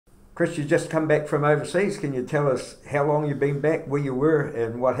Chris, you just come back from overseas. Can you tell us how long you've been back, where you were,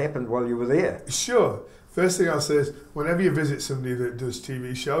 and what happened while you were there? Sure. First thing I'll say is, whenever you visit somebody that does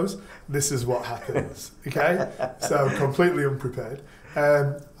TV shows, this is what happens, okay? So completely unprepared.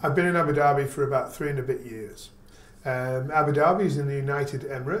 I've been in Abu Dhabi for about 3 and a bit years. Abu Dhabi is in the United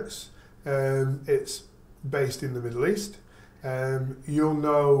Emirates. It's based in the Middle East. You'll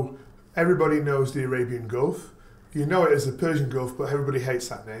know, everybody knows the Arabian Gulf. You know it as the Persian Gulf, but everybody hates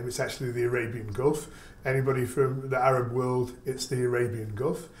that name. It's actually the Arabian Gulf. Anybody from the Arab world, it's the Arabian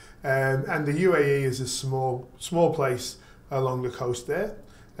Gulf. And the UAE is a small place along the coast there,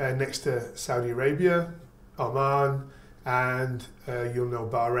 next to Saudi Arabia, Oman, and you'll know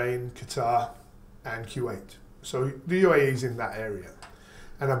Bahrain, Qatar, and Kuwait. So the UAE is in that area.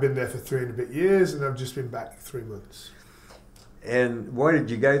 And I've been there for 3 and a bit years, and I've just been back 3 months. And why did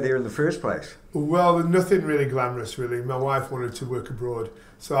you go there in the first place? Well, nothing really glamorous, really. My wife wanted to work abroad,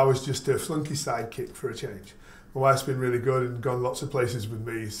 so I was just a flunky sidekick for a change. My wife's been really good and gone lots of places with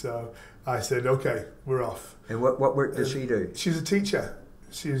me, so I said, okay, we're off. And what work does she do? She's a teacher.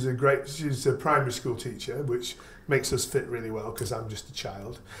 She's a primary school teacher, which makes us fit really well because I'm just a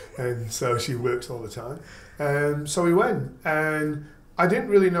child, and so she works all the time. So we went, and I didn't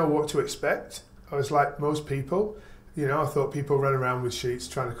really know what to expect. I was like most people. You know, I thought people ran around with sheets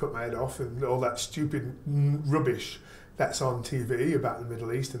trying to cut my head off and all that stupid rubbish that's on TV about the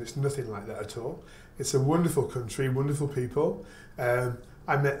Middle East, and it's nothing like that at all. It's a wonderful country, wonderful people. I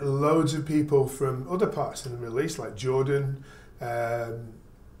met loads of people from other parts of the Middle East, like Jordan,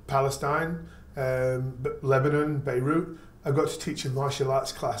 Palestine, Lebanon, Beirut. I got to teach a martial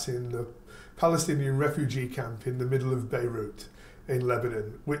arts class in the Palestinian refugee camp in the middle of Beirut, in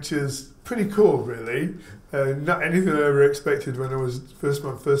Lebanon, which is pretty cool, really. Not anything I ever expected when I was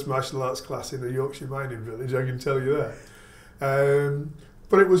my first martial arts class in a Yorkshire mining village, I can tell you that.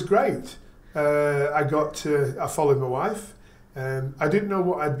 But it was great. I followed my wife. I didn't know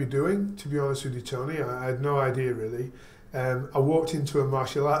what I'd be doing, to be honest with you, Tony. I had no idea, really. I walked into a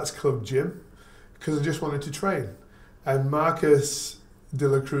martial arts club gym because I just wanted to train. And Marcus de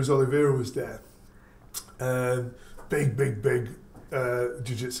la Cruz Oliveira was there. Big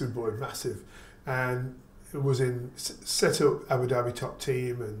jiu-jitsu boy, massive, and it was set up Abu Dhabi top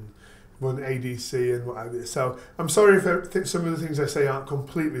team and won ADC and what have you. So I'm sorry if I think some of the things I say aren't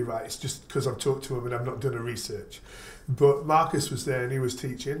completely right. It's just because I've talked to him and I've not done a research. But Marcus was there and he was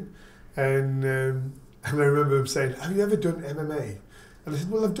teaching, and I remember him saying, "Have you ever done MMA?" And I said,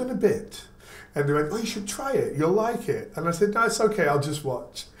 "Well, I've done a bit." And they went, "Oh, you should try it. You'll like it." And I said, "No, it's okay. I'll just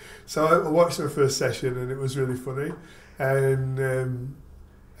watch." So I watched my first session and it was really funny. And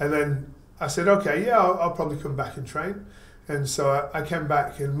then I said, okay, yeah, I'll probably come back and train. And so I came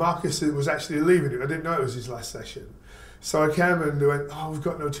back, and Marcus was actually leaving it. I didn't know it was his last session. So I came and they went, "Oh, we've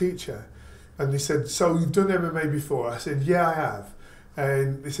got no teacher." And they said, "So you've done MMA before?" I said, "Yeah, I have."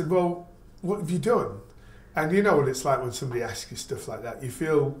 And they said, "Well, what have you done?" And you know what it's like when somebody asks you stuff like that. You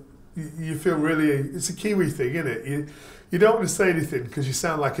feel really, it's a Kiwi thing, isn't it? You don't want to say anything because you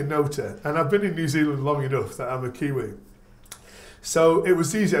sound like a noter. And I've been in New Zealand long enough that I'm a Kiwi. So it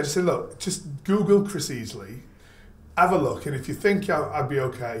was easy. I just said, look, just Google Chris Easley, have a look, and if you think I'd be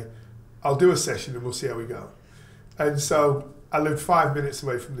okay, I'll do a session and we'll see how we go. And so I lived 5 minutes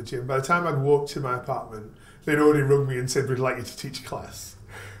away from the gym. By the time I'd walked to my apartment, they'd already rung me and said, "We'd like you to teach a class."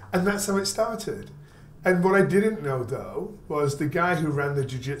 And that's how it started. And what I didn't know, though, was the guy who ran the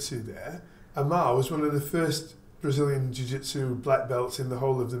jiu-jitsu there, Amar, was one of the first Brazilian jiu-jitsu black belts in the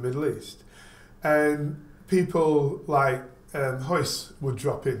whole of the Middle East. And people like Royce would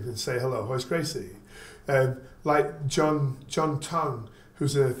drop in and say hello, Royce Gracie. Like John Tong,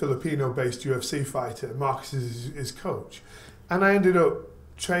 who's a Filipino-based UFC fighter, Marcus is his coach. And I ended up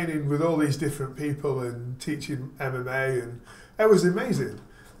training with all these different people and teaching MMA, and it was amazing.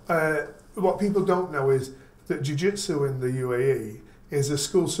 What people don't know is that jiu-jitsu in the UAE is a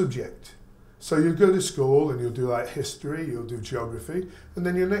school subject. So you go to school and you'll do like history, you'll do geography, and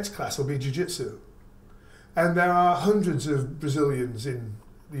then your next class will be jiu-jitsu. And there are hundreds of Brazilians in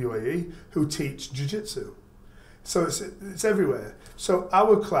the UAE who teach jiu-jitsu. So it's everywhere. So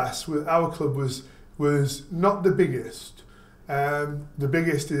our club was not the biggest. The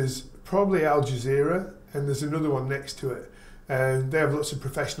biggest is probably Al Jazeera, and there's another one next to it. And they have lots of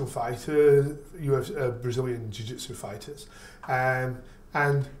professional fighters, Brazilian jiu-jitsu fighters.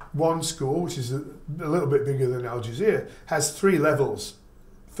 And one school, which is a little bit bigger than Al Jazeera, has 3 levels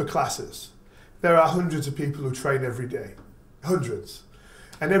for classes. There are hundreds of people who train every day, hundreds.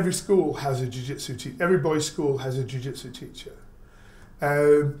 And every school has a jiu-jitsu teacher. Every boys' school has a jiu-jitsu teacher.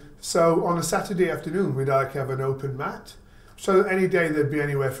 So on a Saturday afternoon, we'd like have an open mat. So any day there'd be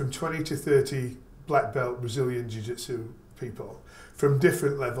anywhere from 20 to 30 black belt Brazilian Jiu-Jitsu people from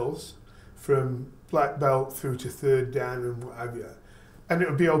different levels, from black belt through to third dan and what have you. And it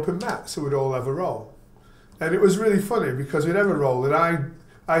would be open mat, so we'd all have a roll. And it was really funny because we'd have a roll, and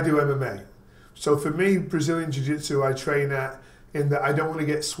I do MMA. So for me, Brazilian Jiu-Jitsu I train at in that I don't want to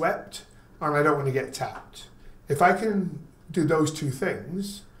get swept and I don't want to get tapped. If I can do those two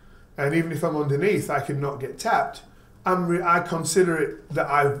things, and even if I'm underneath, I can not get tapped, I consider it that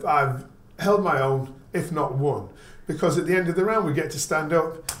I've held my own, if not won. Because at the end of the round, we get to stand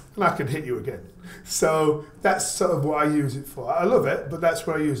up and I can hit you again. So that's sort of what I use it for. I love it, but that's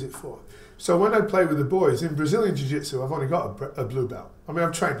what I use it for. So when I play with the boys, in Brazilian Jiu-Jitsu, I've only got a blue belt. I mean,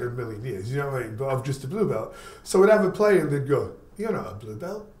 I've trained a million years, you know what I mean? But I'm just a blue belt. So we'd have a play and they'd go, "You're not a blue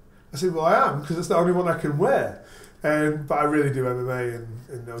belt." I said, "Well, I am, because it's the only one I can wear." But I really do MMA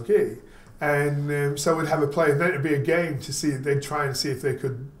and no gi. And so we'd have a play, and then it'd be a game to see, they'd try and see if they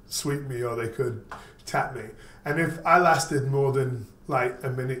could sweep me or they could tap me. And if I lasted more than like a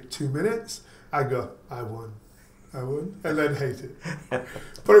minute, 2 minutes, I'd go, I won, and then hate it.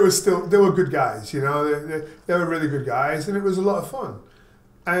 But it was still, they were good guys, you know, they were really good guys, and it was a lot of fun.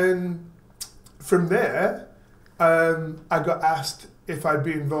 And from there, I got asked if I'd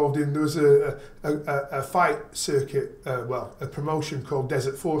be involved in, there was a fight circuit, a promotion called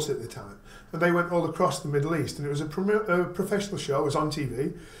Desert Force at the time. And they went all across the Middle East, and it was a professional show, it was on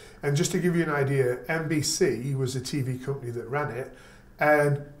TV. And just to give you an idea, NBC was a TV company that ran it,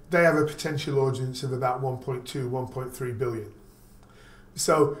 and they have a potential audience of about 1.2, 1.3 billion.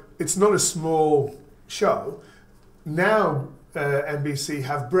 So it's not a small show. Now NBC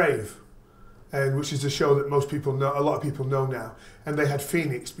have Brave, which is a show that most people know, a lot of people know now. And they had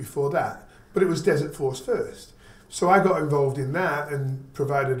Phoenix before that, but it was Desert Force first. So I got involved in that and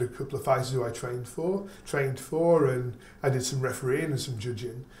provided a couple of fighters who I trained for, and I did some refereeing and some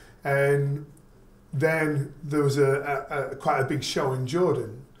judging. And then there was quite a big show in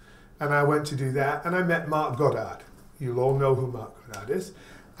Jordan, and I went to do that, and I met Mark Goddard. You'll all know who Mark Goddard is.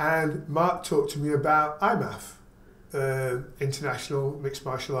 And Mark talked to me about IMAF, International Mixed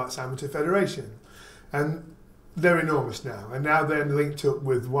Martial Arts Amateur Federation. And they're enormous now. And now they're linked up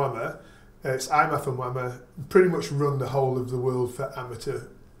with WAMA. It's IMAF and WAMA pretty much run the whole of the world for amateur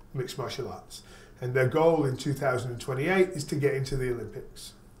mixed martial arts. And their goal in 2028 is to get into the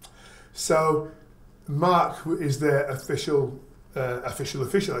Olympics. So Mark is their official, I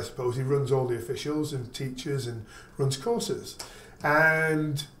suppose. He runs all the officials and teaches and runs courses.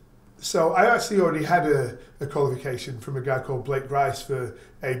 And so I actually already had a qualification from a guy called Blake Rice for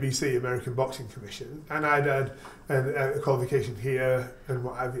ABC, American Boxing Commission, and I'd had a qualification here and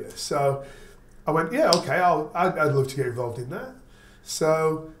what have you. So I went, yeah, okay, I'd love to get involved in that.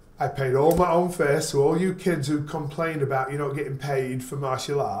 So I paid all my own fares, so all you kids who complain about you're not getting paid for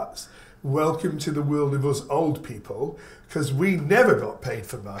martial arts, welcome to the world of us old people, because we never got paid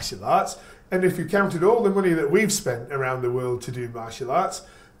for martial arts. And if you counted all the money that we've spent around the world to do martial arts,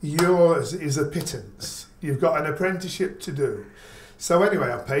 yours is a pittance. You've got an apprenticeship to do. So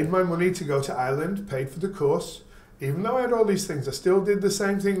anyway, I paid my money to go to Ireland, paid for the course. Even though I had all these things, I still did the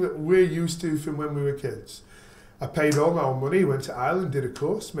same thing that we're used to from when we were kids. I paid all my own money, went to Ireland, did a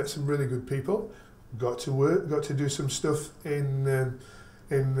course, met some really good people, got to work, got to do some stuff in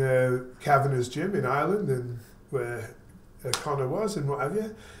Kavanagh's gym in Ireland, and where Connor was and what have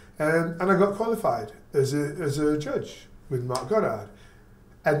you. And I got qualified as a judge with Mark Goddard.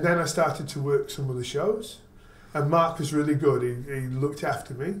 And then I started to work some of the shows. And Mark was really good. He looked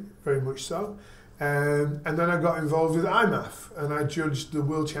after me, very much so. And then I got involved with IMAF, and I judged the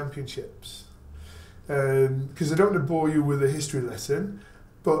World Championships. Because I don't want to bore you with a history lesson,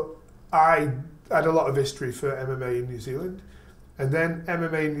 but I had a lot of history for MMA in New Zealand. And then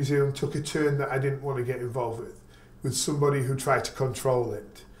MMA in New Zealand took a turn that I didn't want to get involved with somebody who tried to control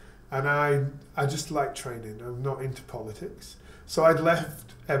it. And I just like training. I'm not into politics. So I'd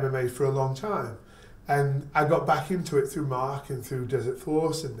left MMA for a long time. And I got back into it through Mark and through Desert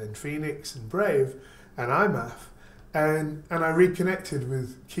Force and then Phoenix and Brave and IMAF. And I reconnected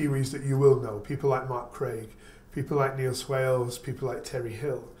with Kiwis that you will know, people like Mark Craig, people like Neil Swales, people like Terry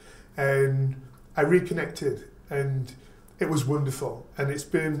Hill. And I reconnected, and it was wonderful. And it's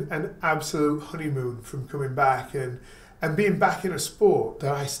been an absolute honeymoon from coming back and being back in a sport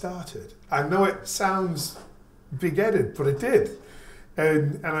that I started. I know it sounds big-headed, but I did.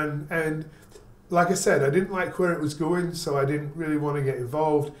 And like I said, I didn't like where it was going, so I didn't really want to get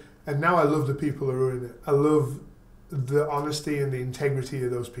involved. And now I love the people who are in it. I love the honesty and the integrity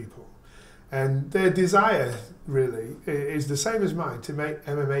of those people. And their desire, really, is the same as mine, to make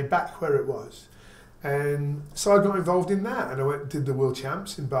MMA back where it was. And so I got involved in that, and I went and did the World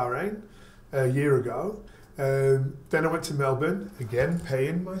Champs in Bahrain a year ago. Then I went to Melbourne, again,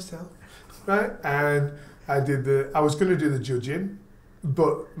 paying myself, right? And I was going to do the judging,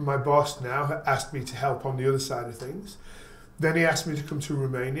 but my boss now asked me to help on the other side of things. Then he asked me to come to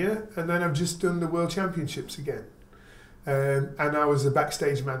Romania, and then I've just done the World Championships again. And I was the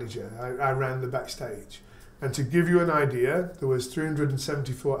backstage manager. I ran the backstage. And to give you an idea, there was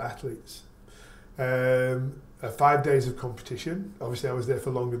 374 athletes. 5 days of competition. Obviously, I was there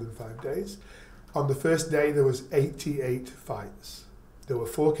for longer than 5 days. On the first day, there was 88 fights. There were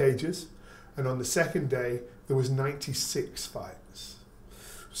 4 cages. And on the second day, there was 96 fights.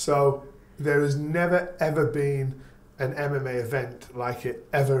 So there has never, ever been an MMA event like it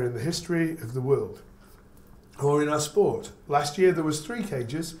ever in the history of the world or in our sport. Last year, there was 3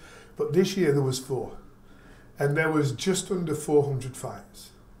 cages, but this year there was 4. And there was just under 400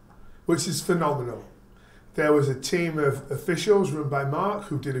 fights, which is phenomenal. There was a team of officials run by Mark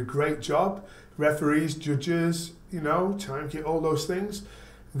who did a great job, referees, judges, time kit, all those things.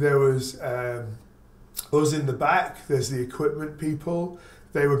 There was us in the back, there's the equipment people.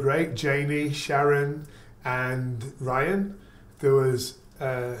 They were great, Janie, Sharon and Ryan. There was,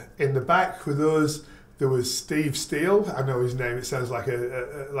 in the back with us, there was Steve Steele. I know his name, it sounds like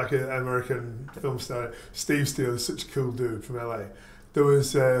an American film star. Steve Steele is such a cool dude from LA. There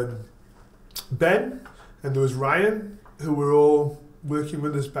was Ben and there was Ryan, who were all working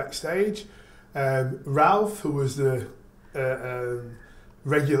with us backstage. Ralph, who was the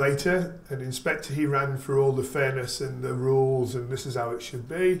regulator and inspector, he ran for all the fairness and the rules and this is how it should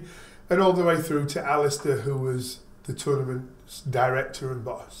be. And all the way through to Alistair, who was the tournament's director and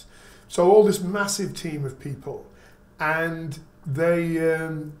boss. So all this massive team of people, and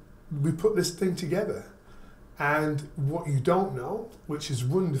we put this thing together. And what you don't know, which is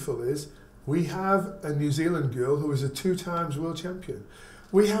wonderful, is we have a New Zealand girl who is a 2 times world champion.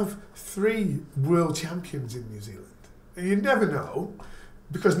 We have 3 world champions in New Zealand. And you never know,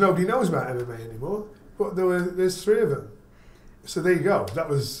 because nobody knows about MMA anymore, but there's 3 of them. So there you go. That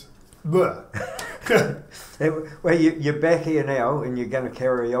was... Well, you're back here now, and you're going to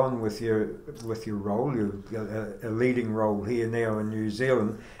carry on with your role. You've got a leading role here now in New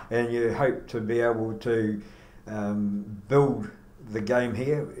Zealand, and you hope to be able to build the game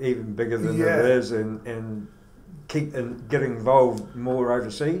here even bigger than it is, and keep and get involved more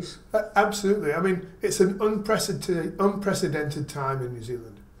overseas. Absolutely. I mean, it's an unprecedented time in New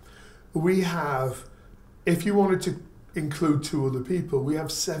Zealand. We have, if you wanted to include 2 other people, we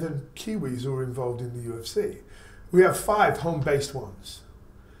have 7 Kiwis who are involved in the UFC. We have 5 home-based ones.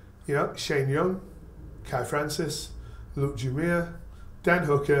 Shane Young, Kai Francis, Luke Jumia, Dan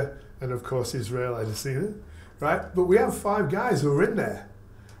Hooker, and of course Israel Adesina, right? But we have 5 guys who are in there.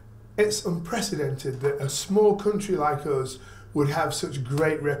 It's unprecedented that a small country like us would have such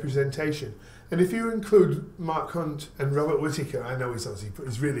great representation. And if you include Mark Hunt and Robert Whittaker, I know he's Aussie, but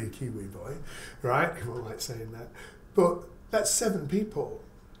he's really a Kiwi boy, right? He won't like saying that. But that's 7 people.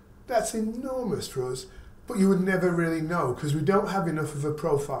 That's enormous for us, but you would never really know because we don't have enough of a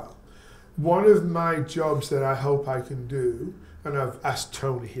profile. One of my jobs that I hope I can do, and I've asked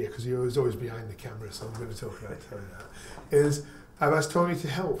Tony here because he was always behind the camera, so I'm going to talk about Tony now, is I've asked Tony to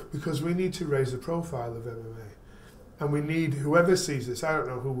help because we need to raise the profile of MMA. And we need whoever sees this, I don't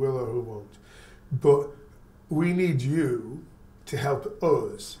know who will or who won't, but we need you to help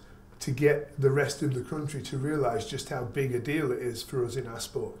us to get the rest of the country to realise just how big a deal it is for us in our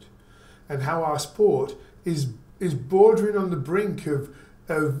sport. And how our sport is bordering on the brink of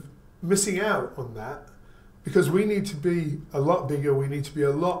missing out on that, because we need to be a lot bigger, we need to be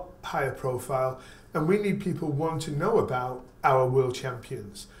a lot higher profile, and we need people want to know about our world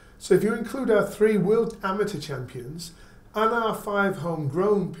champions. So if you include our 3 world amateur champions and our 5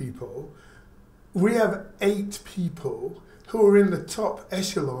 homegrown people, we have 8 people who are in the top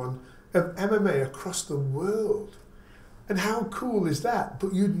echelon of MMA across the world. And how cool is that?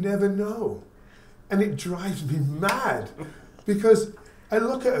 But you'd never know. And it drives me mad because I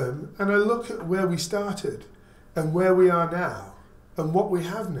look at them and I look at where we started and where we are now and what we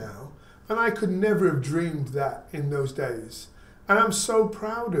have now, and I could never have dreamed that in those days. And I'm so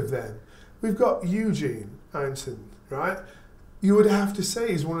proud of them. We've got Eugene Einson, right? You would have to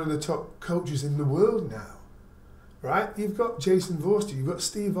say he's one of the top coaches in the world now, right? You've got Jason Vorster, you've got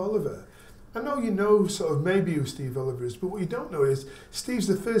Steve Oliver. I know you know sort of maybe who Steve Oliver is, but what you don't know is Steve's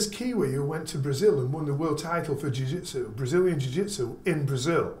the first Kiwi who went to Brazil and won the world title for Jiu-Jitsu, Brazilian Jiu-Jitsu in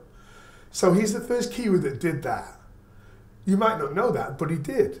Brazil. So he's the first Kiwi that did that. You might not know that, but he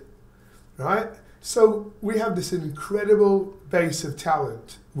did, right? So we have this incredible base of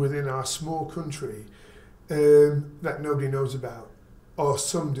talent within our small country that nobody knows about, or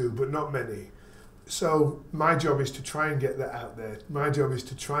some do, but not many. So my job is to try and get that out there. My job is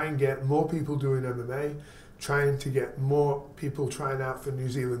to try and get more people doing MMA, trying to get more people trying out for New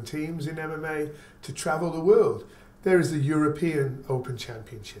Zealand teams in MMA, to travel the world. There is the European Open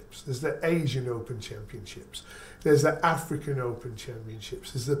Championships, there's the Asian Open Championships, there's the African Open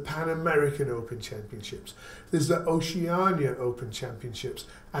Championships, there's the Pan American Open Championships, there's the Oceania Open Championships,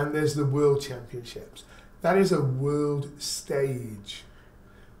 and there's the World Championships. That is a world stage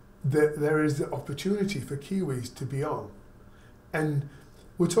that there is the opportunity for Kiwis to be on. And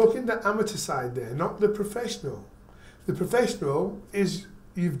we're talking the amateur side there, not the professional. The professional is,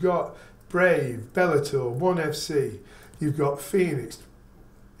 you've got Brave, Bellator, ONE FC, you've got Phoenix,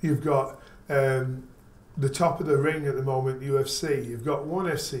 you've got the top of the ring at the moment, UFC, you've got ONE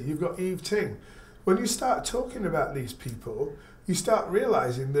FC, you've got Eve Ting. When you start talking about these people, you start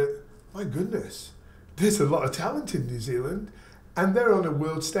realising that, my goodness, there's a lot of talent in New Zealand, and they're on a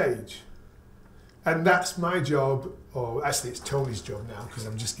world stage. And that's my job, or actually it's Tony's job now because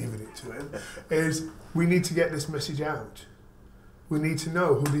I'm just giving it to him, is we need to get this message out. We need to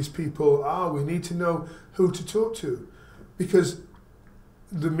know who these people are. We need to know who to talk to. Because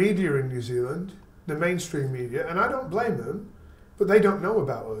the media in New Zealand, the mainstream media, and I don't blame them, but they don't know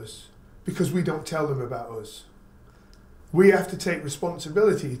about us because we don't tell them about us. We have to take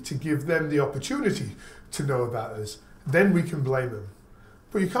responsibility to give them the opportunity to know about us. Then we can blame them.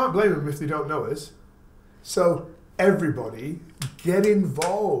 But you can't blame them if they don't know us. So everybody, get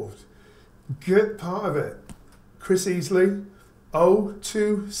involved. Get part of it. Chris Easley,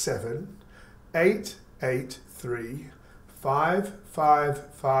 027 883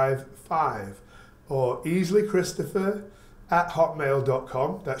 5555, or Easley Christopher at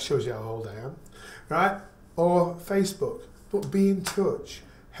hotmail.com. That shows you how old I am. Right? Or Facebook. But be in touch.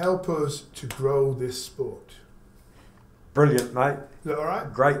 Help us to grow this sport. Brilliant, mate. Is that all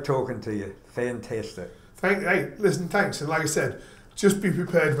right? Great talking to you. Fantastic. Hey, listen, thanks. And like I said, just be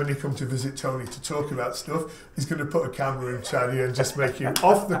prepared when you come to visit Tony to talk about stuff. He's going to put a camera in front of you and just make you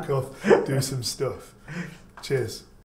off the cuff do some stuff. Cheers.